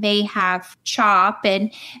that may have CHOP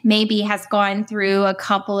and maybe has gone through a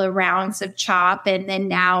couple of rounds of CHOP and then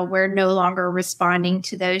now we're no longer responding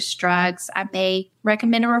to those drugs, I may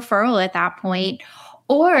recommend a referral at that point.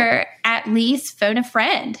 Or at least phone a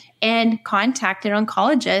friend and contact an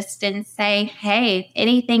oncologist and say, hey,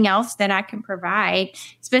 anything else that I can provide,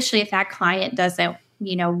 especially if that client doesn't,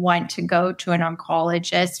 want to go to an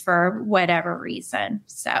oncologist for whatever reason.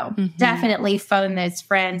 So definitely phone those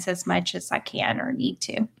friends as much as I can or need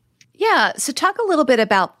to. Yeah. So talk a little bit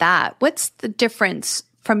about that. What's the difference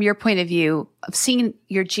from your point of view of seeing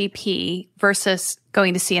your GP versus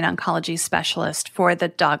going to see an oncology specialist for the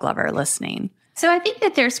dog lover listening? So I think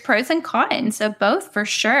that there's pros and cons of both for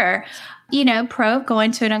sure. Pro of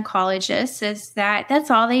going to an oncologist is that that's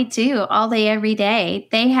all they do all day, every day.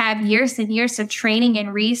 They have years and years of training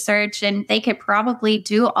and research, and they could probably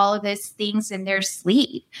do all of those things in their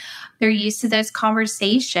sleep. They're used to those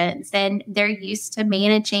conversations and they're used to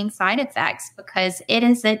managing side effects because it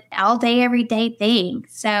is an all day, every day thing.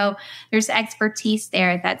 So there's expertise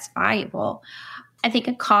there that's valuable. I think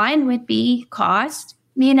a con would be cost.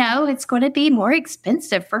 It's going to be more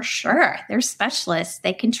expensive for sure. They're specialists.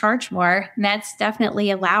 They can charge more. And that's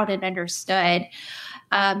definitely allowed and understood.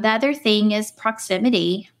 The other thing is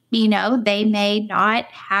proximity. They may not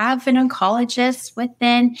have an oncologist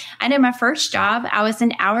within. I know my first job, I was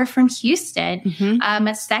an hour from Houston.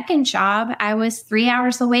 My second job, I was 3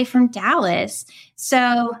 hours away from Dallas.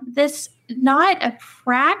 So this not a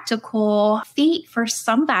practical feat for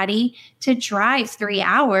somebody to drive 3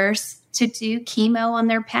 hours to do chemo on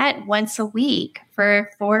their pet once a week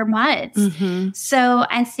for 4 months. So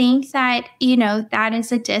I think that, that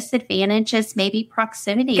is a disadvantage, is maybe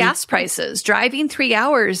proximity. Gas prices. Driving 3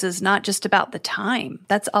 hours is not just about the time.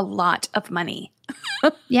 That's a lot of money.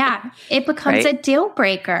 Yeah, it becomes a deal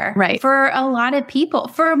breaker for a lot of people,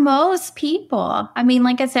 for most people.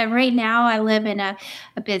 Like I said, right now I live in a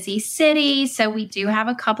busy city, so we do have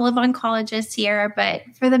a couple of oncologists here, but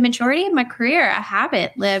for the majority of my career, I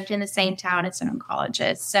haven't lived in the same town as an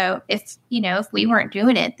oncologist. So if we weren't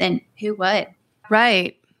doing it, then who would?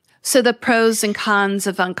 Right. So the pros and cons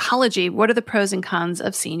of oncology, what are the pros and cons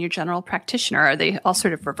of seeing your general practitioner? Are they all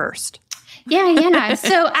sort of reversed? Yeah.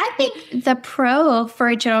 So I think the pro for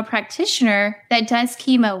a general practitioner that does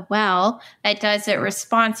chemo well, that does it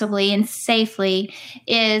responsibly and safely,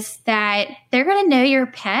 is that they're going to know your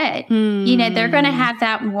pet. They're going to have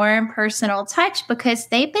that warm personal touch because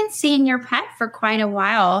they've been seeing your pet for quite a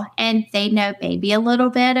while and they know maybe a little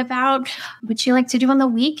bit about what you like to do on the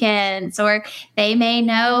weekends, or they may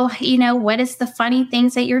know, what is the funny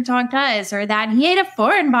things that your dog does, or that he ate a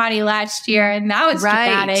foreign body last year and that was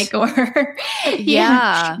dramatic, or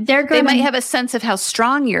they might have a sense of how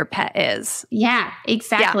strong your pet is. Yeah,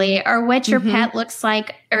 exactly. Or what your pet looks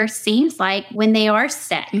like or seems like when they are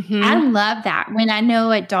sick. I love that when I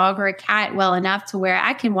know a dog or a cat well enough to where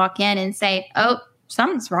I can walk in and say, oh,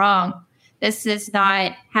 something's wrong. This is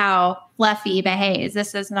not how Fluffy behaves.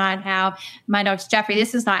 This is not how my dog's Jeffrey.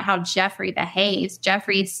 This is not how Jeffrey behaves.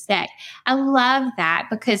 Jeffrey's sick. I love that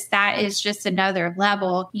because that is just another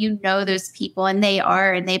level. Those people and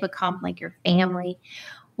they become like your family.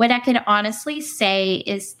 What I can honestly say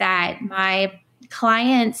is that my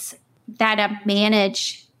clients that I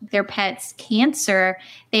manage their pet's cancer,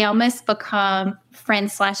 they almost become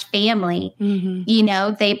friends/family.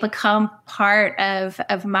 They become part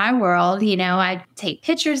of my world. I take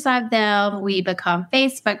pictures of them. We become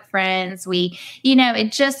Facebook friends.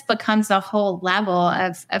 It just becomes a whole level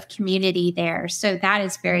of community there. So that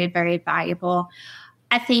is very, very valuable.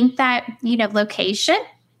 I think that, location,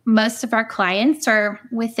 most of our clients are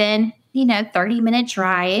within, 30-minute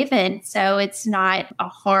drive. And so it's not a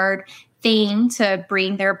hard thing to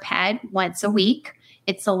bring their pet once a week.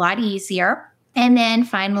 It's a lot easier. And then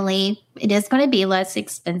finally, it is going to be less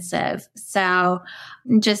expensive. So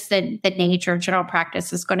just the nature of general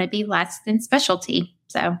practice is going to be less than specialty.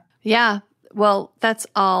 So, yeah, well, that's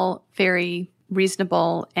all very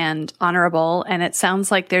reasonable and honorable. And it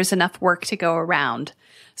sounds like there's enough work to go around.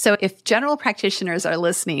 So if general practitioners are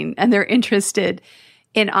listening and they're interested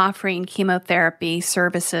in offering chemotherapy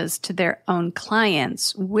services to their own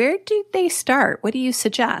clients, where do they start? What do you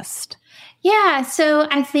suggest? Yeah, so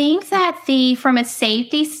I think that from a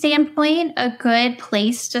safety standpoint, a good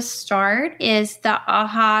place to start is the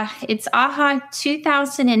it's AHA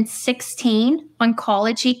 2016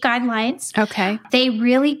 oncology guidelines. Okay. They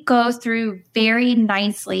really go through very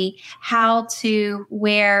nicely how to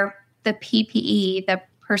wear the PPE, the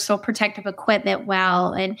personal protective equipment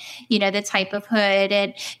well, and, the type of hood.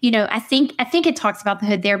 And, I think it talks about the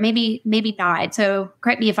hood there, maybe not. So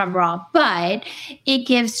correct me if I'm wrong, but it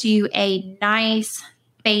gives you a nice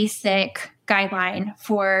basic guideline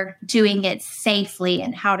for doing it safely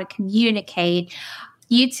and how to communicate.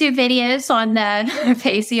 YouTube videos on the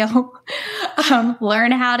phasio,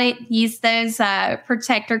 learn how to use those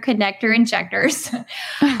protector connector injectors.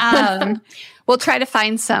 We'll try to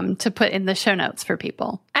find some to put in the show notes for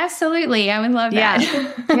people. Absolutely. I would love that.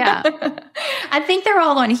 Yeah. I think they're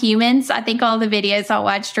all on humans. I think all the videos I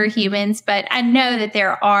watched are humans, but I know that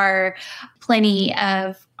there are plenty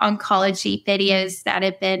of oncology videos that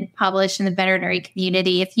have been published in the veterinary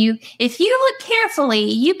community. If you look carefully,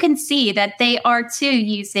 you can see that they are too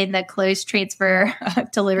using the closed transfer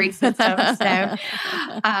delivery system. So,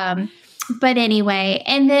 but anyway,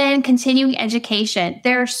 and then continuing education.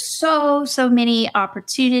 There are so many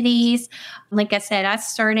opportunities. Like I said, I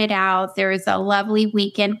started out, there was a lovely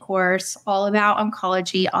weekend course all about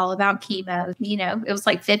oncology, all about chemo. It was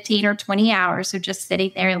like 15 or 20 hours of just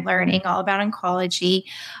sitting there and learning all about oncology.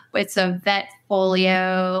 It's a vet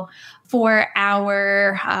folio,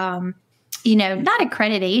 4-hour, not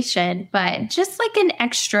accreditation, but just like an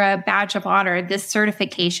extra badge of honor, this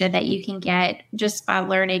certification that you can get just by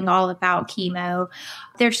learning all about chemo.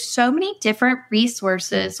 There's so many different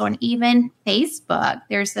resources on even Facebook.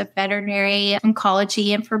 There's a veterinary oncology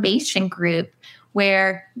information group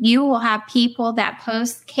where you will have people that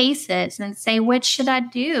post cases and say, what should I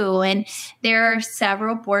do? And there are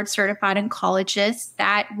several board certified oncologists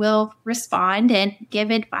that will respond and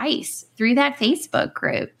give advice through that Facebook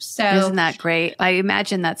group. So isn't that great? I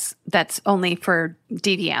imagine that's only for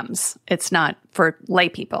DVMs. It's not for lay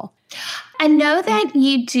people. I know that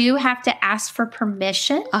you do have to ask for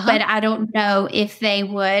permission, but I don't know if they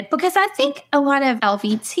would, because I think a lot of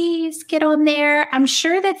LVTs get on there. I'm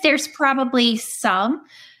sure that there's probably some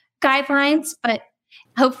guidelines, but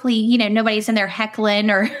hopefully, nobody's in there heckling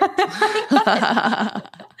or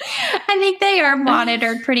I think they are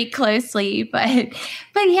monitored pretty closely, but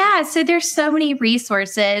yeah, so there's so many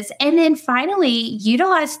resources. And then finally,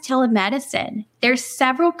 utilize telemedicine. There's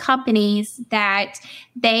several companies that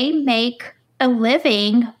they make a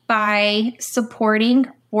living by supporting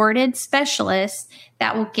boarded specialists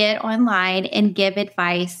that will get online and give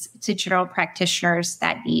advice to general practitioners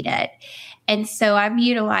that need it. And so I've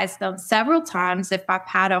utilized them several times. If I've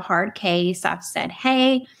had a hard case, I've said,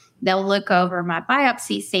 hey, they'll look over my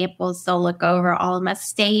biopsy samples. They'll look over all of my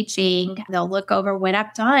staging. They'll look over what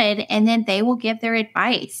I've done, and then they will give their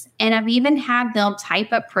advice. And I've even had them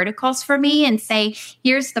type up protocols for me and say,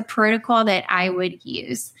 here's the protocol that I would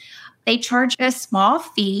use. They charge a small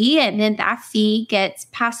fee, and then that fee gets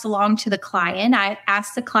passed along to the client. I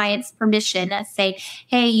ask the client's permission. I say,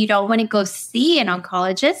 hey, you don't want to go see an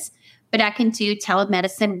oncologist, but I can do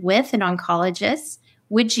telemedicine with an oncologist.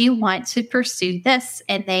 Would you want to pursue this?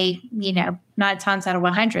 And they, 9 times out of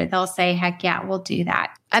 100, they'll say, heck yeah, we'll do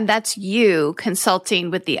that. And that's you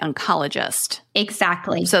consulting with the oncologist.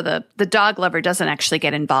 Exactly. So the dog lover doesn't actually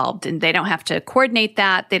get involved, and they don't have to coordinate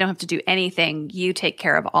that. They don't have to do anything. You take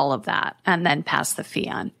care of all of that and then pass the fee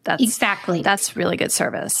on. Exactly. That's really good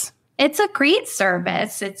service. It's a great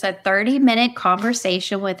service. It's a 30-minute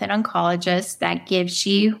conversation with an oncologist that gives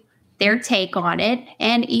you their take on it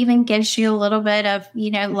and even gives you a little bit of,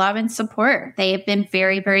 love and support. They have been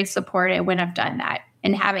very, very supportive when I've done that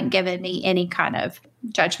and haven't given me any kind of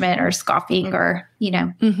judgment or scoffing or,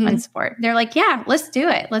 unsupport. They're like, yeah, let's do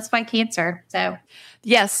it. Let's fight cancer. So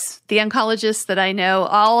yes, the oncologists that I know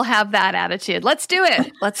all have that attitude. Let's do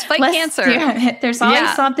it. Let's fight cancer. There's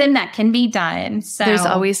always something that can be done. So there's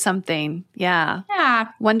always something. Yeah. Yeah.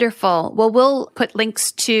 Wonderful. Well, we'll put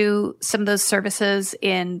links to some of those services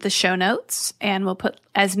in the show notes, and we'll put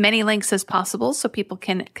as many links as possible so people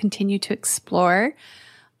can continue to explore.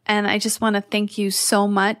 And I just want to thank you so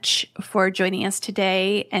much for joining us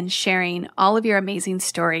today and sharing all of your amazing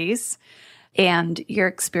stories and your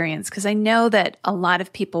experience, because I know that a lot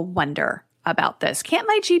of people wonder about this. Can't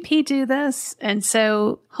my GP do this? And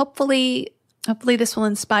so hopefully this will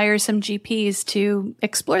inspire some GPs to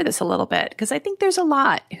explore this a little bit, because I think there's a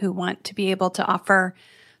lot who want to be able to offer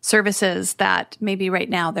services that maybe right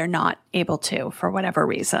now they're not able to for whatever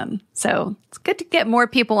reason. So it's good to get more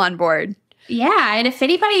people on board. Yeah. And if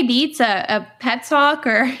anybody needs a pet talk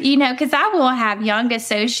or, because I will have young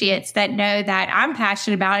associates that know that I'm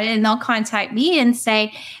passionate about it, and they'll contact me and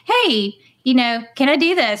say, hey, can I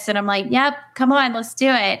do this? And I'm like, yep, come on, let's do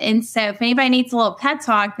it. And so if anybody needs a little pet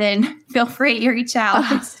talk, then feel free to reach out.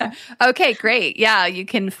 Okay, great. Yeah, you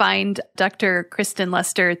can find Dr. Kristen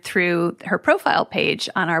Lester through her profile page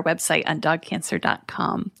on our website on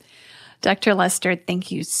dogcancer.com. Dr. Lester,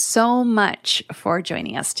 thank you so much for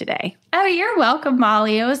joining us today. Oh, you're welcome,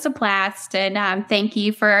 Molly. It was a blast. And thank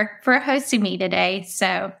you for hosting me today.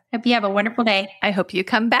 So hope you have a wonderful day. I hope you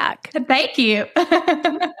come back. Thank you.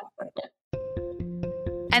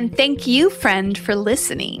 And thank you, friend, for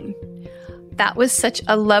listening. That was such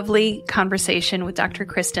a lovely conversation with Dr.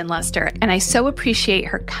 Kristen Lester, and I so appreciate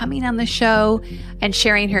her coming on the show and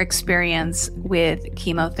sharing her experience with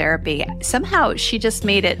chemotherapy. Somehow she just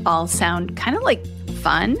made it all sound kind of like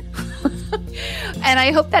fun. And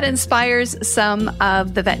I hope that inspires some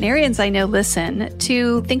of the veterinarians I know listen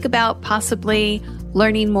to think about possibly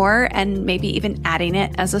learning more and maybe even adding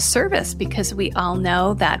it as a service, because we all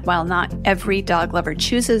know that while not every dog lover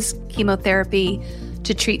chooses chemotherapy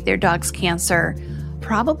to treat their dog's cancer,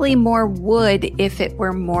 probably more would if it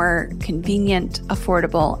were more convenient,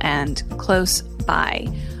 affordable, and close by.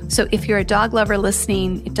 So if you're a dog lover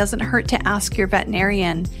listening, it doesn't hurt to ask your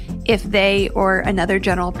veterinarian if they or another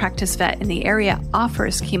general practice vet in the area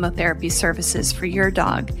offers chemotherapy services for your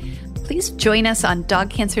dog. Please join us on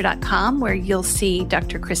dogcancer.com, where you'll see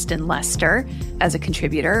Dr. Kristen Lester as a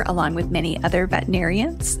contributor, along with many other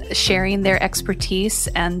veterinarians, sharing their expertise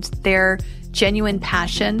and their genuine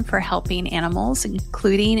passion for helping animals,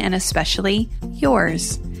 including and especially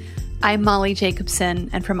yours. I'm Molly Jacobson,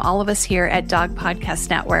 and from all of us here at Dog Podcast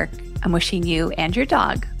Network, I'm wishing you and your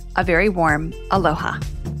dog a very warm aloha.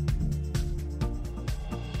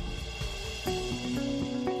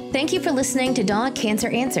 Thank you for listening to Dog Cancer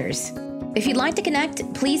Answers. If you'd like to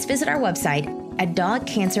connect, please visit our website at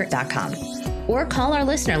dogcancer.com or call our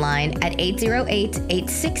listener line at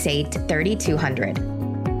 808-868-3200.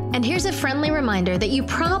 And here's a friendly reminder that you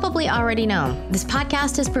probably already know. This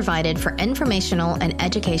podcast is provided for informational and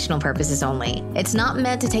educational purposes only. It's not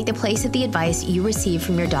meant to take the place of the advice you receive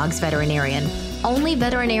from your dog's veterinarian. Only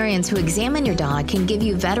veterinarians who examine your dog can give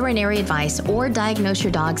you veterinary advice or diagnose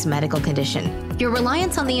your dog's medical condition. Your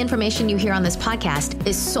reliance on the information you hear on this podcast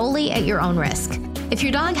is solely at your own risk. If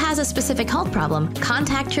your dog has a specific health problem,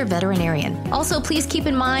 contact your veterinarian. Also, please keep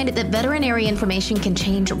in mind that veterinary information can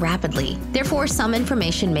change rapidly. Therefore, some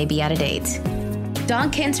information may be out of date.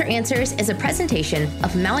 Dog Cancer Answers is a presentation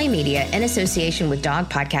of Maui Media in association with Dog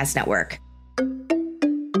Podcast Network.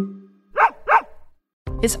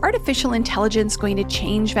 Is artificial intelligence going to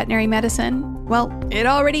change veterinary medicine? Well, it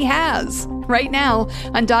already has. Right now,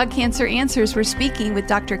 on Dog Cancer Answers, we're speaking with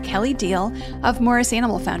Dr. Kelly Deal of Morris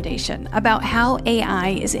Animal Foundation about how AI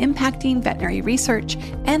is impacting veterinary research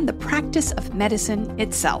and the practice of medicine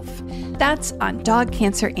itself. That's on Dog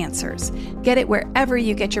Cancer Answers. Get it wherever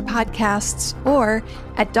you get your podcasts or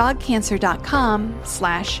at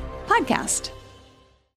dogcancer.com/podcast.